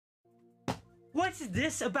What's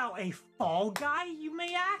this about a Fall Guy, you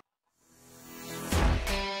may ask?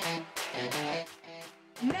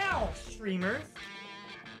 Now, streamers,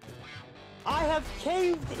 I have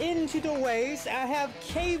caved into the ways. I have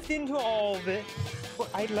caved into all of it. But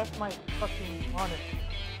I left my fucking monitor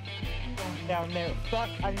down there. Fuck,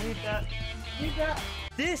 I need that.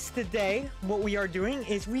 This today, what we are doing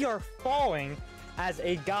is we are falling as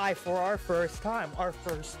a guy for our first time. Our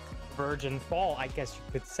first virgin fall, I guess you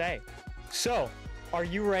could say. So, are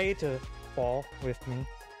you ready to fall with me?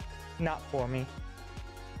 Not for me.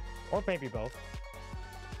 Or maybe both.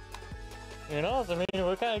 You know, I mean,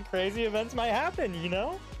 what kind of crazy events might happen, you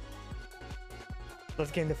know?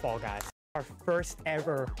 Let's get into Fall Guys. Our first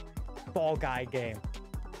ever Fall Guy game.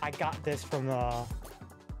 I got this from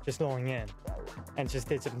just going in and just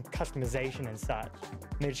did some customization and such.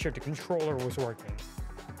 Made sure the controller was working.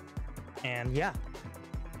 And yeah,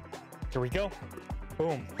 here we go.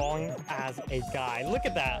 Boom, falling as a guy. Look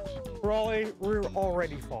at that. We're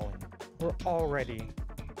already falling. We're already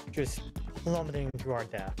just plummeting to our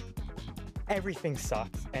death. Everything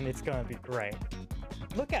sucks and it's gonna be great.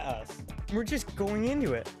 Look at us. We're just going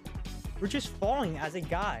into it. We're just falling as a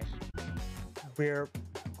guy. We're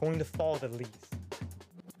going to fall the least.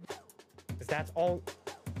 Because that's all.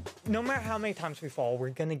 No matter how many times we fall, we're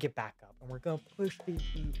gonna get back up and we're gonna push the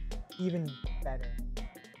even better.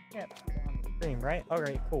 Yeah, on the stream, right?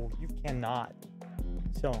 Alright, cool. You cannot.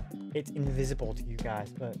 So it's invisible to you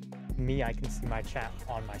guys, but me, I can see my chat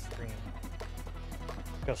on my screen.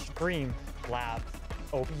 Because Streamlabs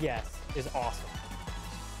OBS is awesome.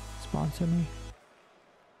 Sponsor me.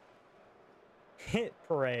 Hit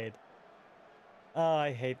Parade. Oh,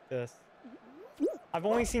 I hate this. I've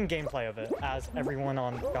only seen gameplay of it, as everyone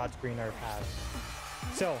on God's Green Earth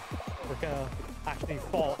has. So, we're gonna actually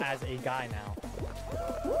fall as a guy now.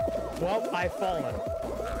 Well, I've fallen.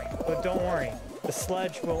 But don't worry, the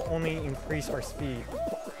sledge will only increase our speed.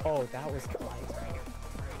 Oh, that was nice.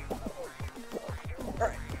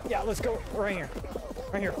 Alright, yeah, let's go. Right here.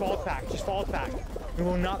 Right here, fall back. Just fall back. We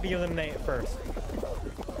will not be eliminated first.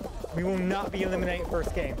 We will not be eliminated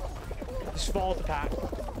first game. Just fall the pack.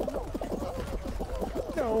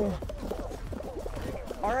 No.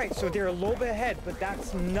 Alright, so they're a little bit ahead, but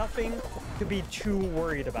that's nothing to be too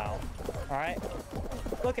worried about. Alright?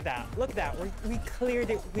 Look at that. Look at that. We cleared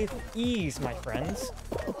it with ease, my friends.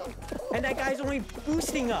 And that guy's only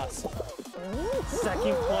boosting us.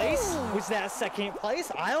 Second place? Was that second place?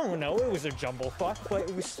 I don't know. It was a jumble fuck, but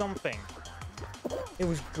it was something. It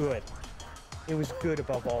was good. It was good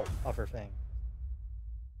above all other things.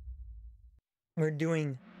 We're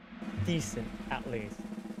doing decent, at least.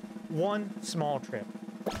 One small trip.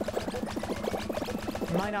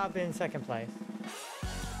 Might not have been second place.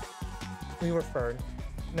 We were third.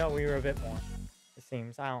 No, we were a bit more. It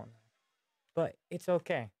seems. I don't know. But it's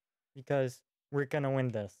okay. Because we're gonna win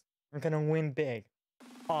this. We're gonna win big.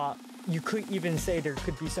 You could even say there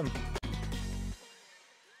could be some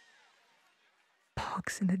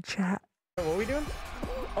Pox in the chat. What are we doing?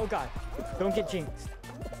 Oh god. Don't get jinxed.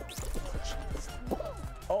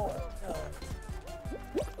 Oh no.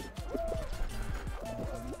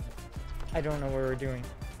 I don't know what we're doing.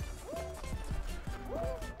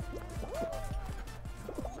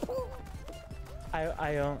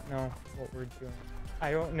 I don't know what we're doing.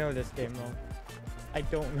 I don't know this game mode. I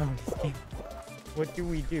don't know this game. What do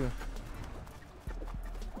we do?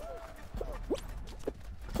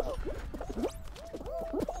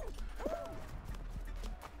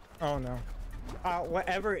 Oh no.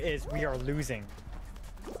 Whatever it is, we are losing.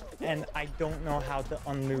 And I don't know how to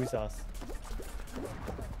unlose us.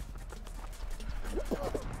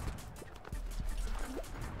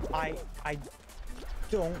 I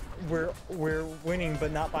don't. We're winning,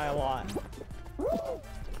 but not by a lot.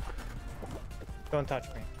 Don't touch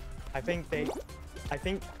me. I think the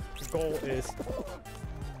goal is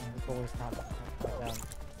not by them.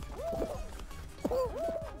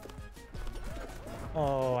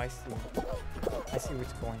 Oh, I see. I see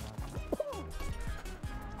what's going on.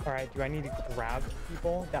 Alright, do I need to grab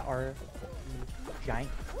people that are giant?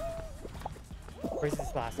 Where's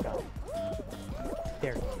this last guy?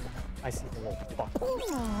 There. I see the little fuck.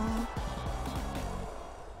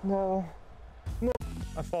 No. No.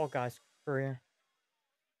 A Fall Guys career.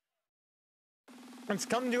 It's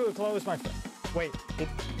come to a close, my friend. Wait,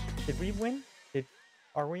 did we win?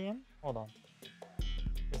 Are we in? Hold on.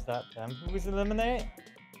 Is that them who was eliminated?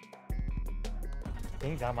 I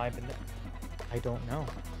think that might have been. I don't know.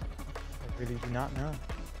 I really do not know.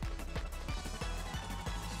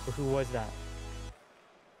 But who was that?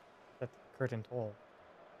 That the curtain told.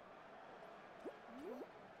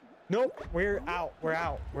 Nope, we're out. We're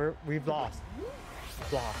out. We've lost.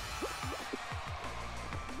 Lost.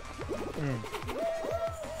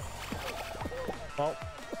 Well.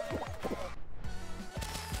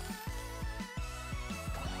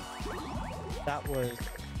 That was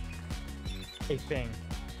a thing.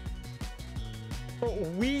 But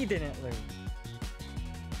we didn't lose.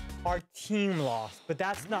 Our team lost, but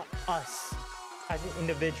that's not us as an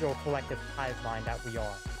individual collective hive mind that we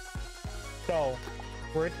are. So,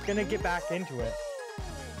 we're gonna get back into it.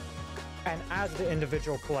 And as the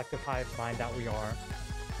individual collective hive mind that we are,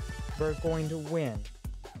 we're going to win.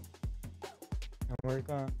 And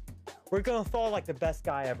we're gonna fall like the best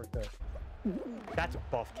guy ever could. That's a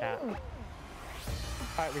buff cat.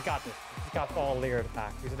 Alright, we got this. We just gotta follow Lyra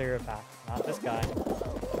back. Who's Lyra back? Not this guy.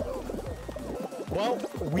 Well,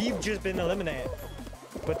 we've just been eliminated.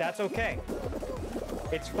 But that's okay.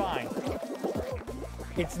 It's fine.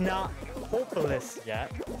 It's not hopeless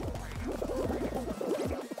yet.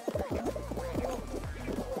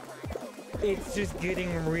 It's just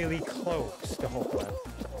getting really close to hopeless.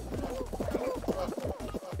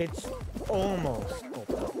 It's almost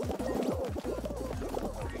hopeless.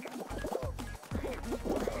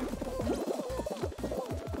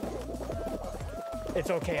 It's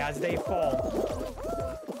okay, as they fall,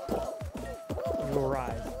 you will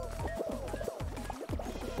rise.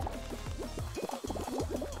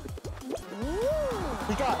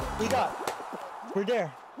 We got. We're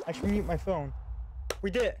there. I should mute my phone.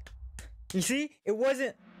 We did it. You see, it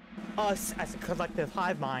wasn't us as a collective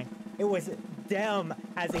hive mind. It was them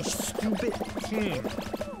as a stupid team.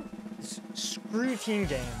 Screw team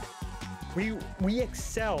game. We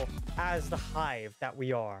excel as the hive that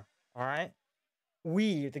we are. All right.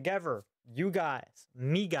 We together, you guys,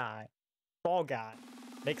 me guy, Fall Guy.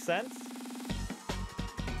 Make sense?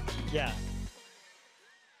 Yeah.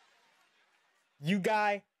 You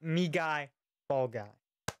guy, me guy, Fall Guy.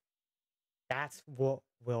 That's what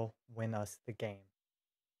will win us the game.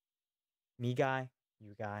 Me guy,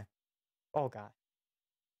 you guy, Fall Guy.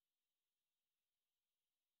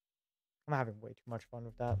 I'm having way too much fun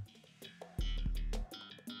with that.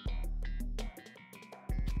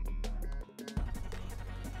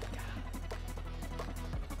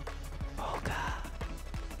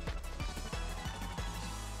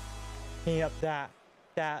 Clean up that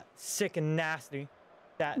sick and nasty,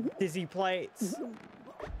 that dizzy plates.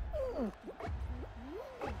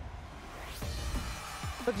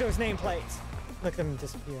 Look at those nameplates. Look at them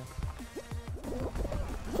disappear.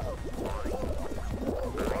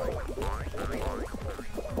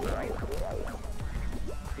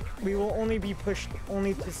 We will only be pushed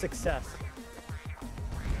only to success.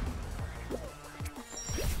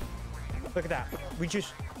 Look at that. We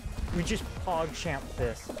just pog champ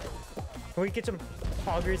this. Can we get some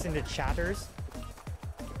poggers into chatters?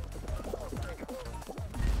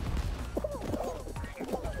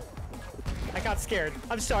 I got scared.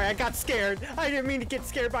 I'm sorry, I got scared. I didn't mean to get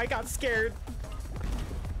scared, but I got scared.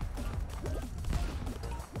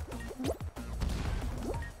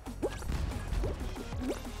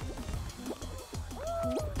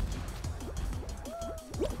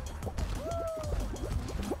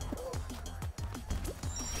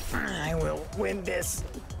 I will win this.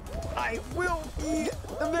 I will be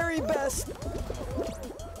the very best.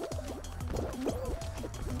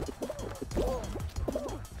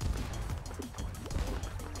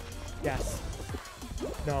 Yes.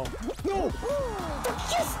 No. No!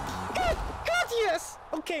 Yes! God! God, yes!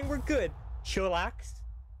 Okay, we're good. Chillax.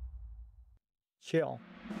 Chill.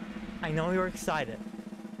 I know you're excited.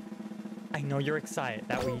 I know you're excited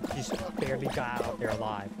that we just barely got out there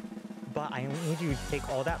alive. But I need you to take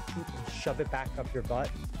all that poop and shove it back up your butt.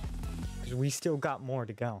 Because we still got more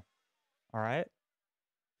to go. Alright?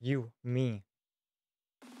 You, me.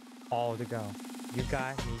 All to go. You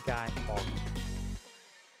guy, me guy, all.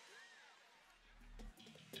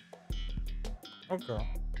 Oh, girl.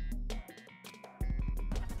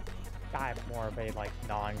 I have more of a, like,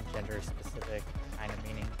 non-gender specific kind of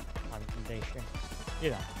meaning connotation. You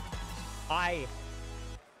know. I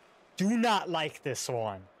do not like this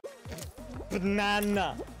one.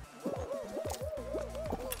 Banana.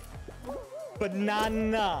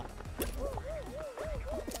 Banana.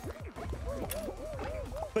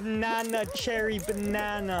 Banana, cherry,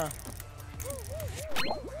 banana.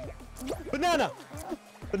 Banana.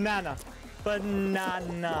 Banana.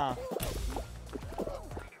 Banana.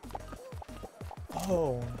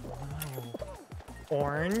 Oh no.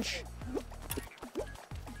 Orange.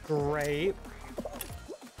 Grape.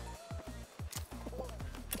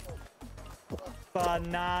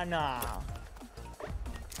 Banana.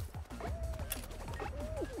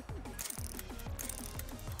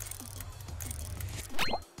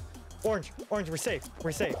 Orange, orange, we're safe.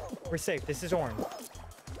 We're safe. We're safe. This is orange.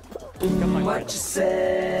 Come on, What you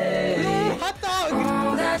say? hot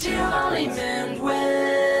dog! That you only meant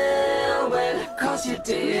well, well, cause you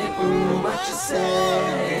did. What you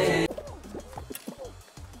say?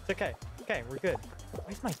 It's okay. Okay, we're good.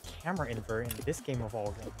 Why is my camera invert in this game of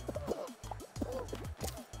all games?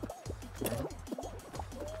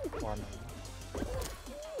 Watermelon.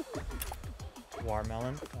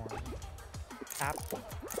 Watermelon. Orange. Apple.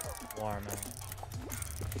 Watermelon.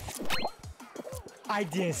 I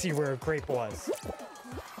didn't see where a grape was.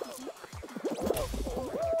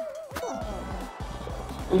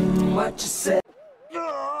 What you say?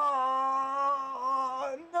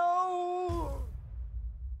 Oh, no!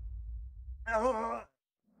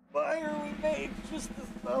 Why are we made just to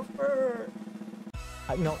suffer?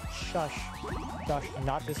 No, shush. Shush, I'm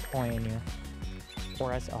not disappointing you.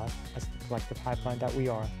 Or as us, as the collective pipeline that we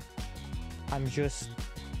are. I'm just...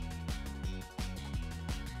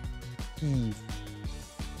 Eve.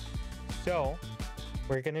 So,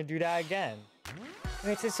 we're gonna do that again.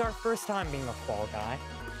 It's our first time being a fall guy.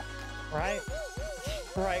 Right?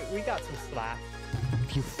 Right, we got some slack.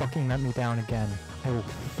 If you fucking let me down again, I will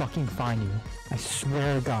fucking find you. I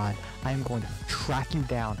swear to God, I am going to track you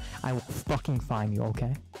down. I will fucking find you,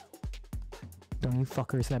 okay? Don't you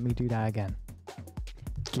fuckers let me do that again.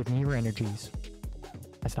 Give me your energies.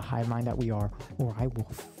 As the hive mind that we are, or I will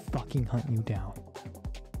fucking hunt you down.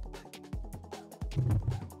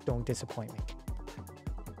 Don't disappoint me.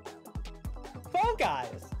 Fall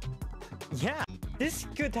Guys! Yeah, this is a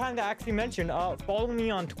good time to actually mention, follow me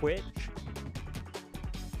on Twitch.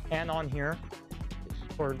 And on here.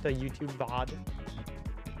 For the YouTube VOD.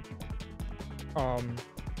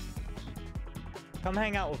 Come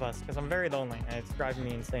hang out with us, because I'm very lonely, and it's driving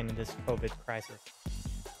me insane in this COVID crisis.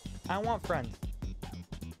 I want friends.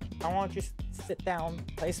 I want to just sit down,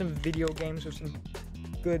 play some video games with some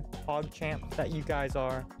good pog champs that you guys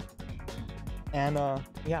are. And,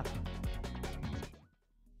 yeah.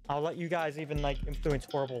 I'll let you guys even, like, influence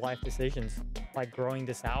horrible life decisions, like growing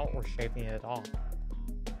this out or shaping it off.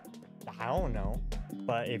 I don't know.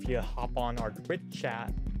 But if you hop on our Twitch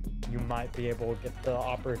chat, you might be able to get the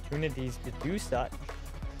opportunities to do such.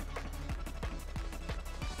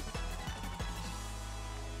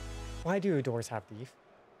 Why do doors have teeth?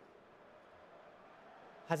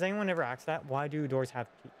 Has anyone ever asked that? Why do doors have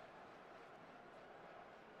teeth?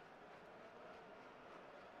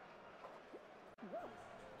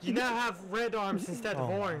 You now have red arms instead of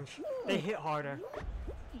orange. They hit harder.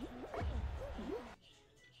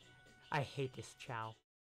 I hate this Chow.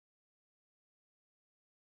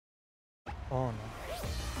 Oh no.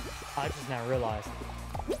 I just now realized.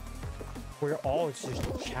 We're all just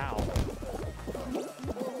Chow.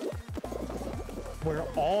 We're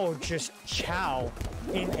all just Chow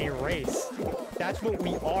in a race. That's what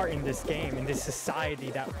we are in this game, in this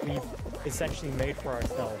society that we've essentially made for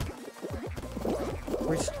ourselves.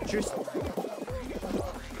 We're just...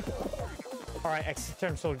 Alright,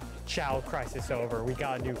 existential Chow crisis over. We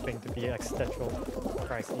got a new thing to be existential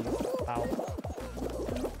crises about.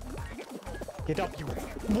 Get up, you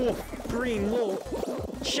wolf, green little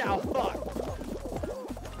Chow fuck!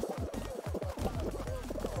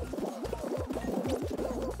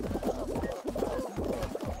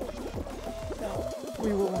 No,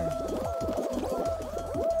 we will win.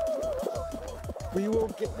 We will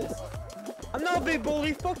get this. I'm not a big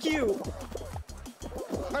bully, fuck you!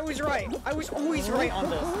 I was right. I was always right on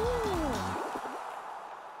this.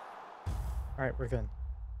 Alright, we're good.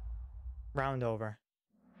 Round over.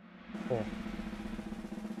 Cool.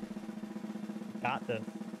 Got this.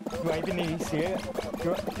 Do I even need to see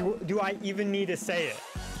it? Do I even need to say it?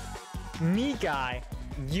 Me guy,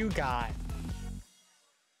 you guy.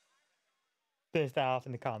 Finish that off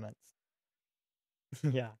in the comments.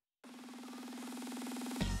 Yeah.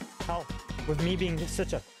 Hell, with me being just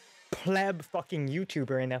such a pleb fucking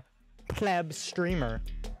YouTuber and a pleb streamer,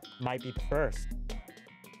 might be the first.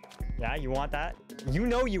 Yeah, you want that? You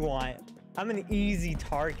know you want it. I'm an easy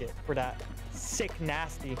target for that sick,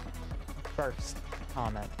 nasty first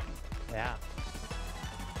comment. Yeah.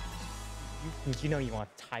 You know you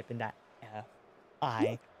want to type in that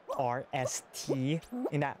F-I-R-S-T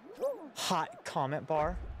in that hot comment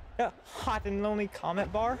bar. Yeah, hot and lonely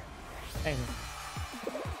comment bar. And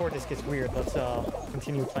before this gets weird, let's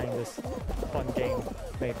continue playing this fun game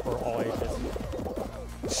made for all ages.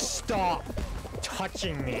 Stop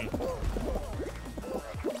touching me.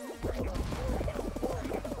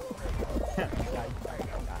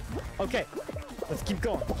 Okay, let's keep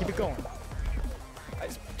going. Keep it going.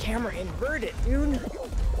 This camera inverted, dude.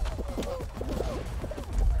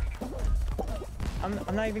 I'm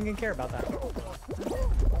I'm not even gonna care about that.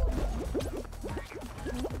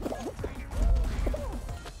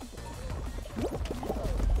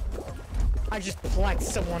 I just plucked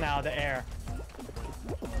someone out of the air.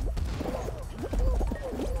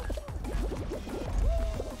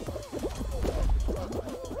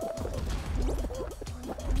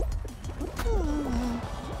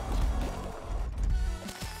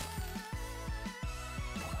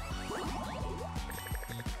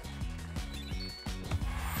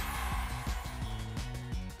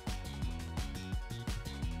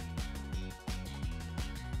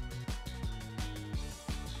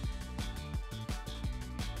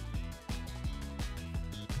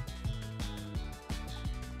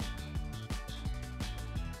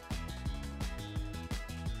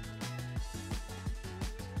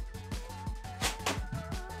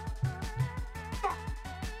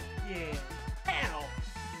 Yeah. Ow!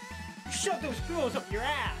 Shove those tools up your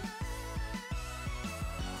ass!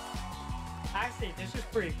 Actually, this is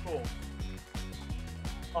pretty cool.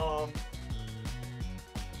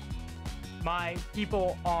 My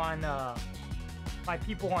people on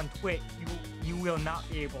Twitch, you will not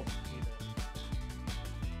be able to see this.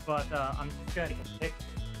 But I'm just gonna take a picture.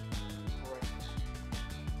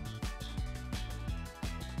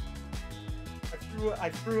 I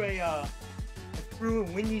threw a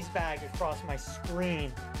Wendy's bag across my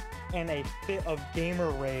screen in a fit of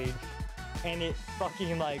gamer rage, and it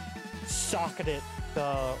fucking like socketed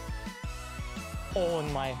the hole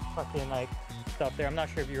in my fucking like stuff there. I'm not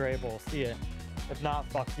sure if you were able to see it. If not,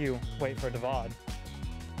 fuck you. Wait for the VOD.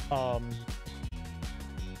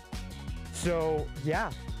 So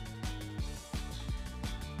yeah.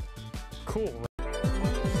 Cool.